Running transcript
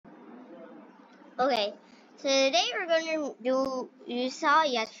Okay, so today we're gonna do. You saw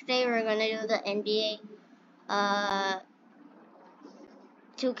yesterday we're gonna do the NBA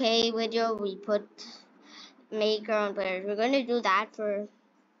 2K video. We make our own players. We're gonna do that for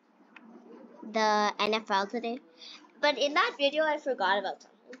the NFL today. But in that video, I forgot about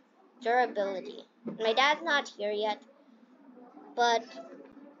something. Durability. My dad's not here yet, but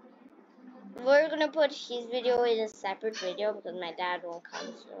we're gonna put his video in a separate video because my dad won't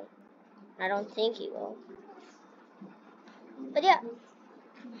come, so I don't think he will. But yeah,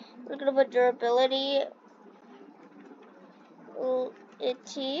 we're gonna put durability it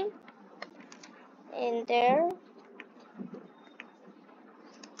in there.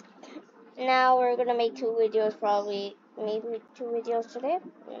 Now we're gonna make two videos, maybe two videos today.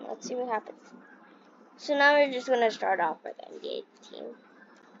 Let's see what happens. So now we're just gonna start off with NBA team.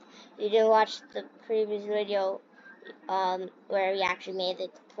 If you didn't watch the previous video, where we actually made the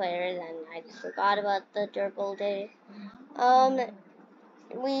players, and I just forgot about the durability.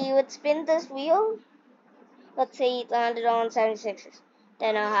 We would spin this wheel. Let's say it landed on 76ers.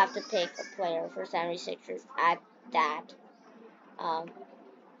 Then I'll have to pick a player for 76ers at that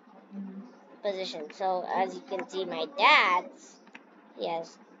position. So as you can see, my dad's, he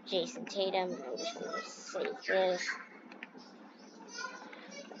has Jason Tatum. I'm just gonna save this.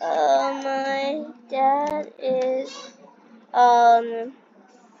 My dad is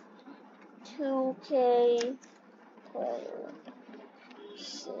 2K player.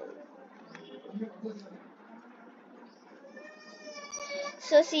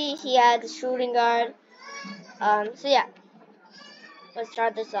 So see, he had the shooting guard. So yeah, let's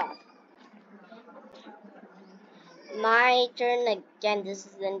start this off. My turn again. This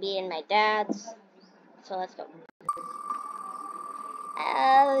is NBA and my dad's. So let's go.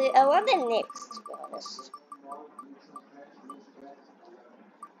 I want the Knicks, to be honest.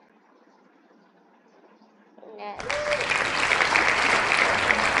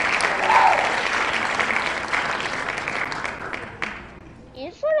 You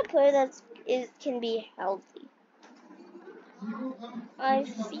just want a player that can be healthy. I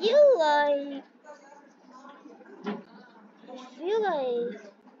feel like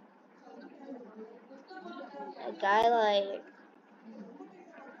a guy like,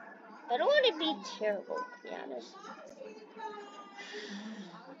 I don't want to be terrible, to be honest.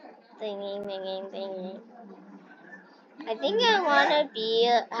 Thingy. I think I want to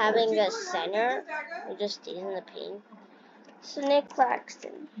be having a center who just stays in the paint. So Nick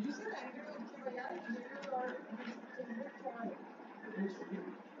Claxton.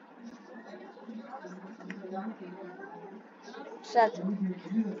 So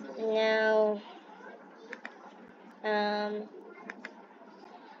now, I'm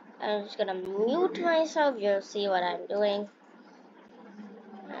just gonna mute myself. You'll see what I'm doing.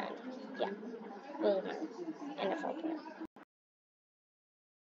 And yeah, boom, NFL player.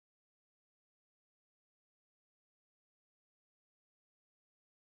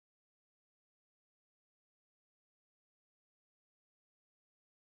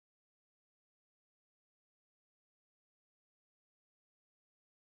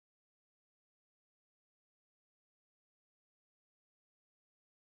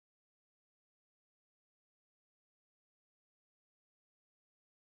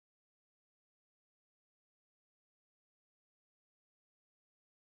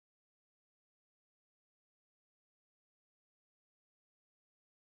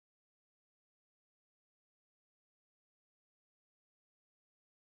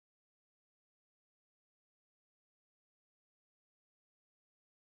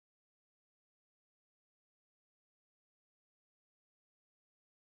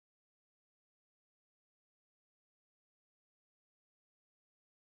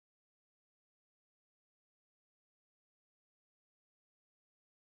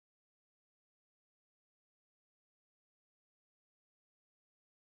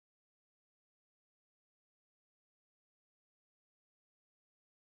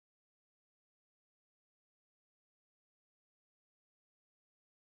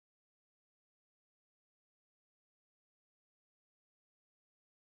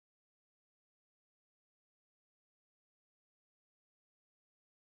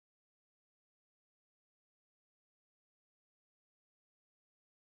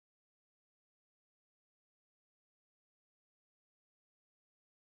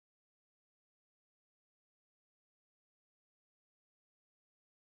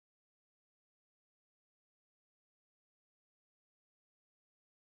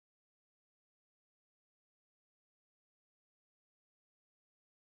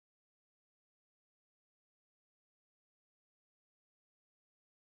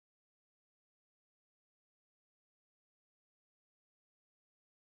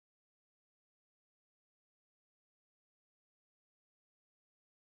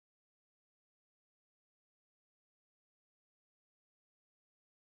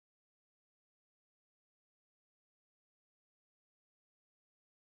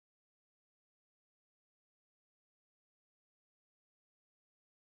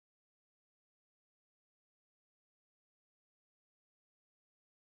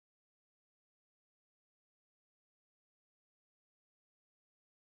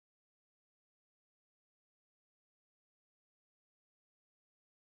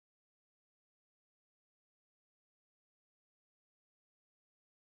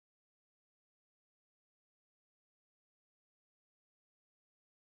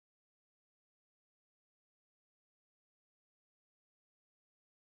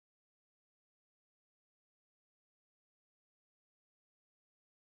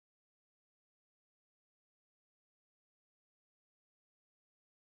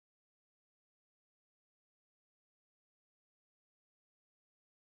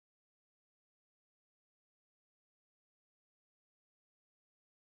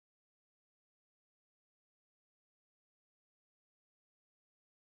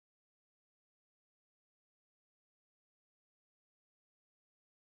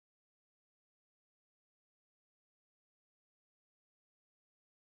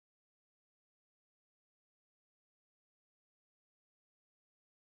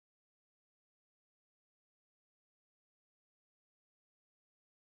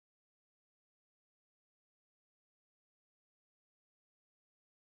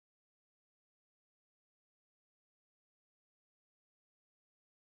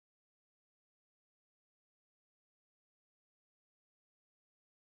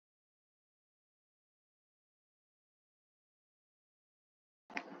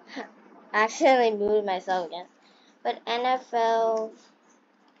 I accidentally moved myself again. But NFL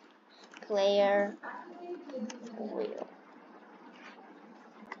player wheel.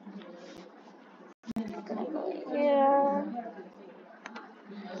 Yeah.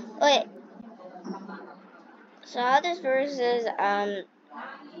 Wait. So how this works is I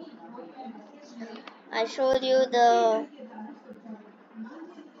showed you the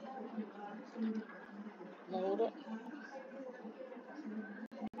load.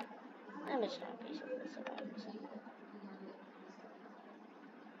 I'm just gonna be super surprised.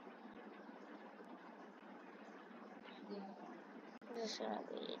 I'm just gonna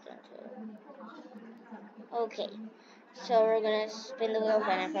wait until. Okay. So we're gonna spin the wheel of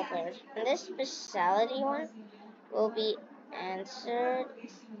NFL players. And this specialty one will be answered.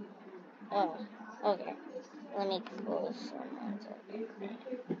 Oh, okay. Let me close someone's.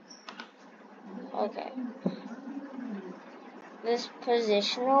 Okay. This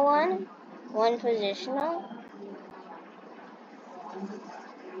positional one positional.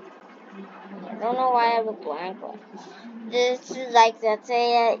 I don't know why I have a blank one. This is like, let's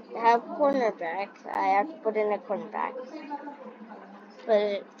say I have cornerback. I have to put in a cornerback. But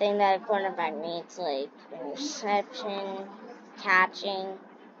the thing that a cornerback needs, like interception, catching.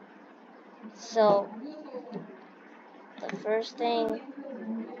 So the first thing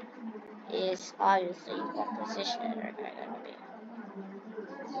is obviously what position are going to be.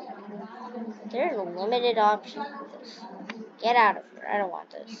 There's a limited option for this. Get out of here. I don't want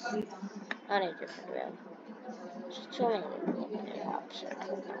this. Not a different room. There's too many limited options.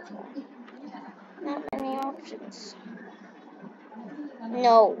 Not many options.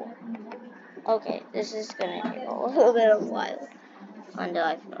 No. Okay, this is gonna take a little bit of a while until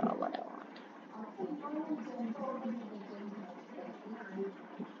I figure out what I want.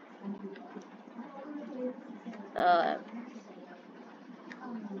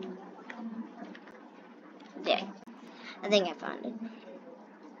 There. I think I found it.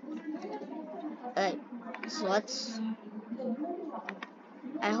 So let's.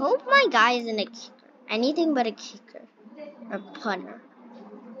 I hope my guy isn't a kicker. Anything but a kicker. Or punter.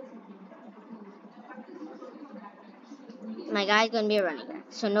 My guy's gonna be a running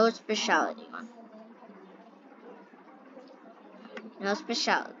back. So no specialty one. No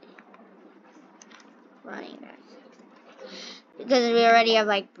specialty. Running back. Because we already have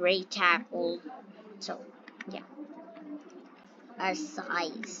like break tackle. So, yeah. Our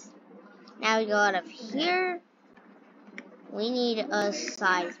size. Now we go out of here. We need a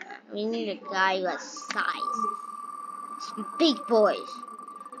size man. We need a guy who has size. Some big boys.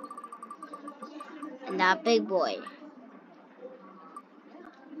 And that big boy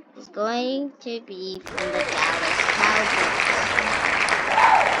is going to be from the Dallas Cowboys.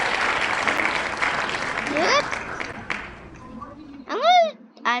 You know what?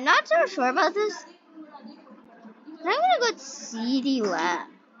 I'm not so sure about this. But I'm gonna go with CD Lamb.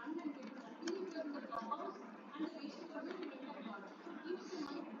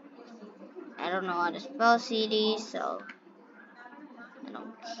 I don't know how to spell CD, so I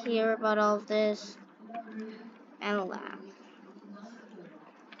don't care about all of this. And Lamb.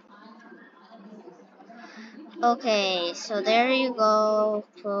 Okay, so there you go.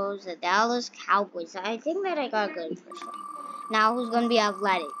 Close the Dallas Cowboys. I think that I got a good first one. Now who's gonna be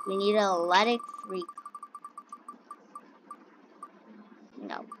athletic? We need an athletic freak.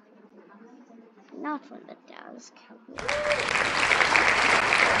 No. Not from the Dallas Cowboys.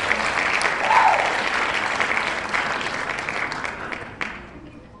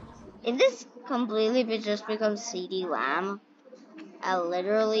 If this completely just becomes CD Lamb, I'll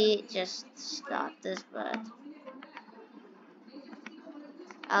literally just stop this, but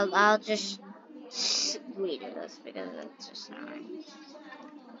I'll just read this because it's just not.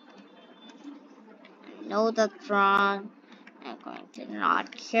 I know that's wrong. I'm going to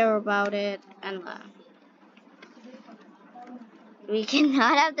not care about it, and we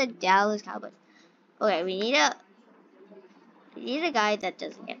cannot have the Dallas Cowboys. Okay, we need a guy that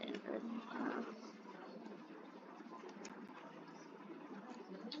doesn't get injured.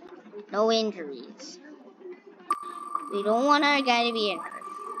 No injuries. We don't want our guy to be injured.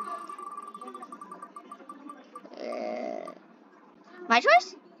 My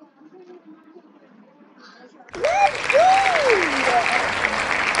choice? Let's go!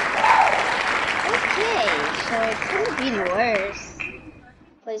 Okay, so it could have been worse.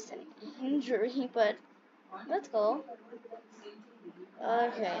 Placed an injury, but let's go.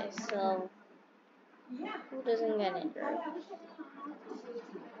 Okay, so who doesn't get injured?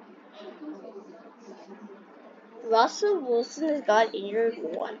 Russell Wilson has got injured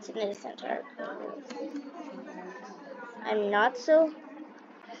once in his entire career. I'm not so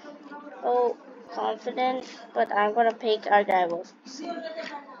so confident, but I'm gonna pick our guy with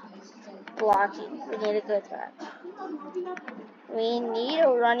blocking. We need a good back. We need a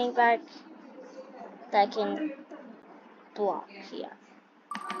running back that can block.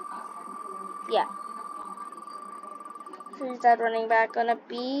 Yeah. Who's that running back gonna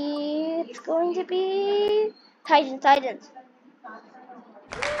be? It's going to be Titans.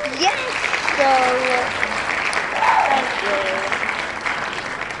 Yes! So, thank you.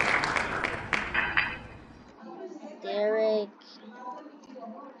 Derek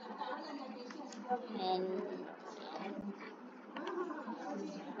and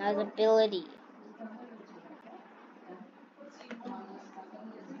has ability.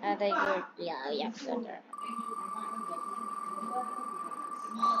 I think we're, yeah, so there.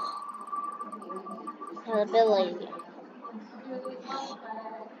 Has ability.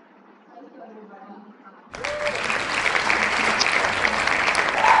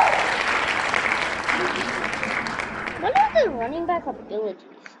 What are the running back abilities?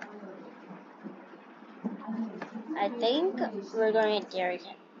 I think we're going to Derek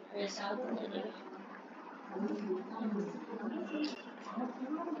Henry's ability.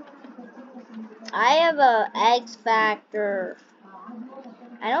 I have a X Factor.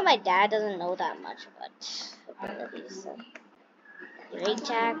 I know my dad doesn't know that much about abilities. So. Great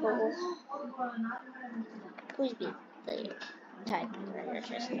tackle. Please be the type of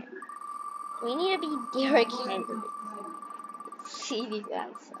interesting. We need to be Derek Henry. CD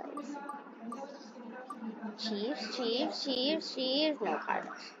gun size. Chiefs. No,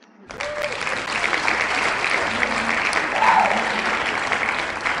 Cardinals.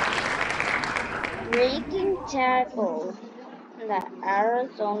 Breaking tackle. The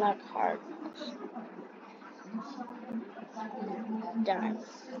Arizona Cardinals. Done.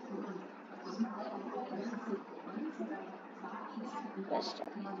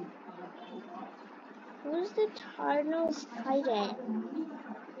 Who's the Cardinals tight end?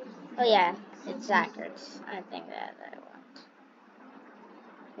 Oh yeah, it's Zachers. I think that I want.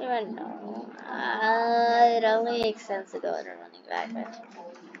 Even no. It only makes sense to go with a running back, but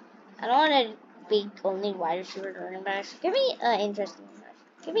I don't want to be only wide receiver running backs. Give me interesting.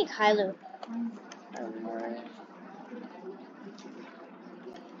 Give me Kyler.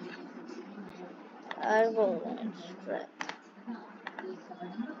 I will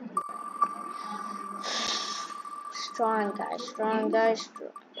strong guy.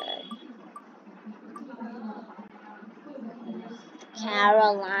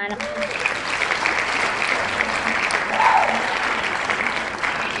 Carolina.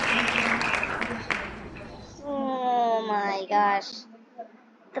 Oh my gosh.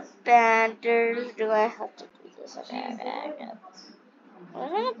 The Panthers. Do I have to do this? Okay. I'm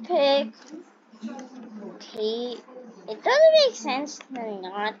gonna pick Kate. It doesn't make sense to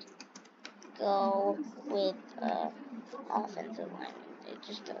not go with offensive lineman. It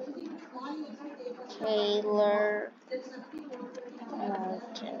just doesn't. Taylor.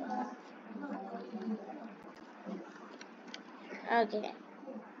 Okay.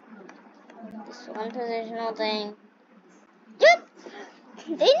 This one positional thing. Yep.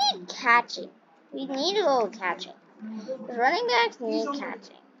 They need catching. We need a little catching. The running backs need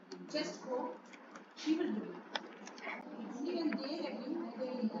catching.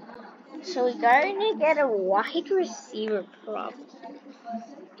 So we gotta get a wide receiver problem.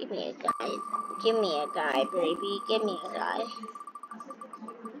 Give me a guy, baby. Give me a guy.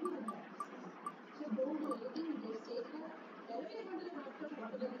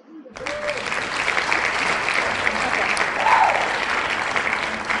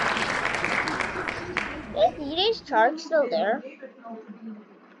 Is DJ's charge still there?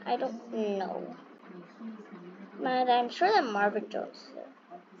 I don't know. But I'm sure that Marvin Jones is there.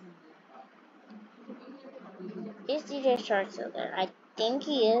 Is DJ Shark still there? I think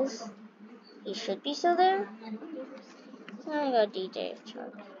he is. He should be still there. I'm gonna go DJ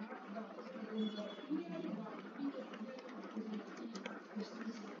Shark.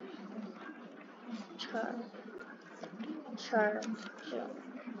 Shark.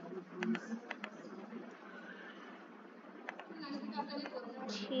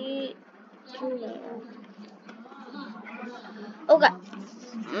 Okay.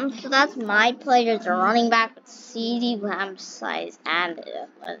 So that's my players. The running back with CD Lamb size and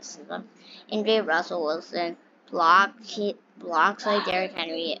athleticism. NJ Russell Wilson blocks like Derrick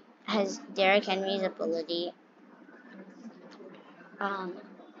Henry. Has Derrick Henry's ability.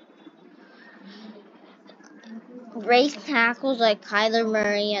 Breaks tackles like Kyler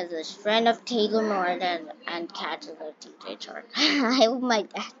Murray as a friend of Taylor Morton and catches like DJ Chark. I hope my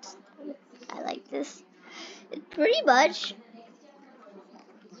dad. I like this. It's pretty much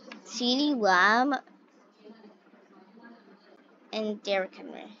CeeDee Lamb and Derrick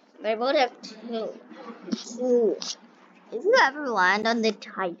Henry. They both have two. If you ever land on the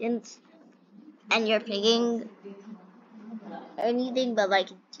Titans and you're picking anything but like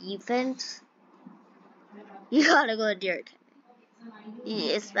defense, you gotta go to Derrick Henry.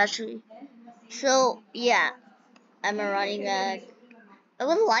 Yeah, especially. So yeah, I'm a running back. I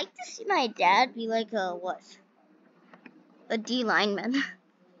would like to see my dad be like a D lineman.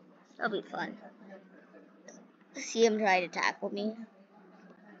 That'll be fun. See him try to tackle me.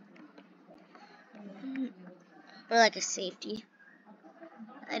 Or like a safety.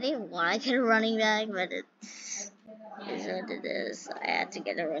 I didn't want to get a running back, but it is what it is. I had to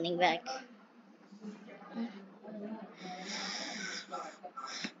get a running back.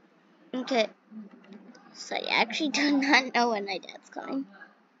 Okay. So I actually do not know when my dad's coming.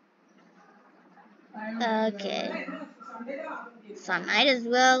 Okay. So I might as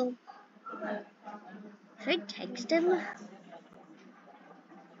well. Should I text him?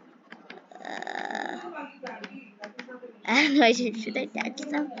 I don't know. Should I text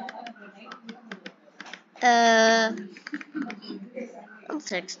him? I'll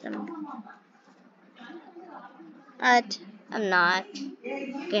text him. But I'm not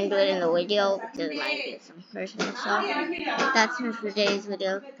gonna do it in the video because it might be some personal stuff. That's it for today's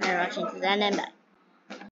video. Thanks for watching to the end and bye.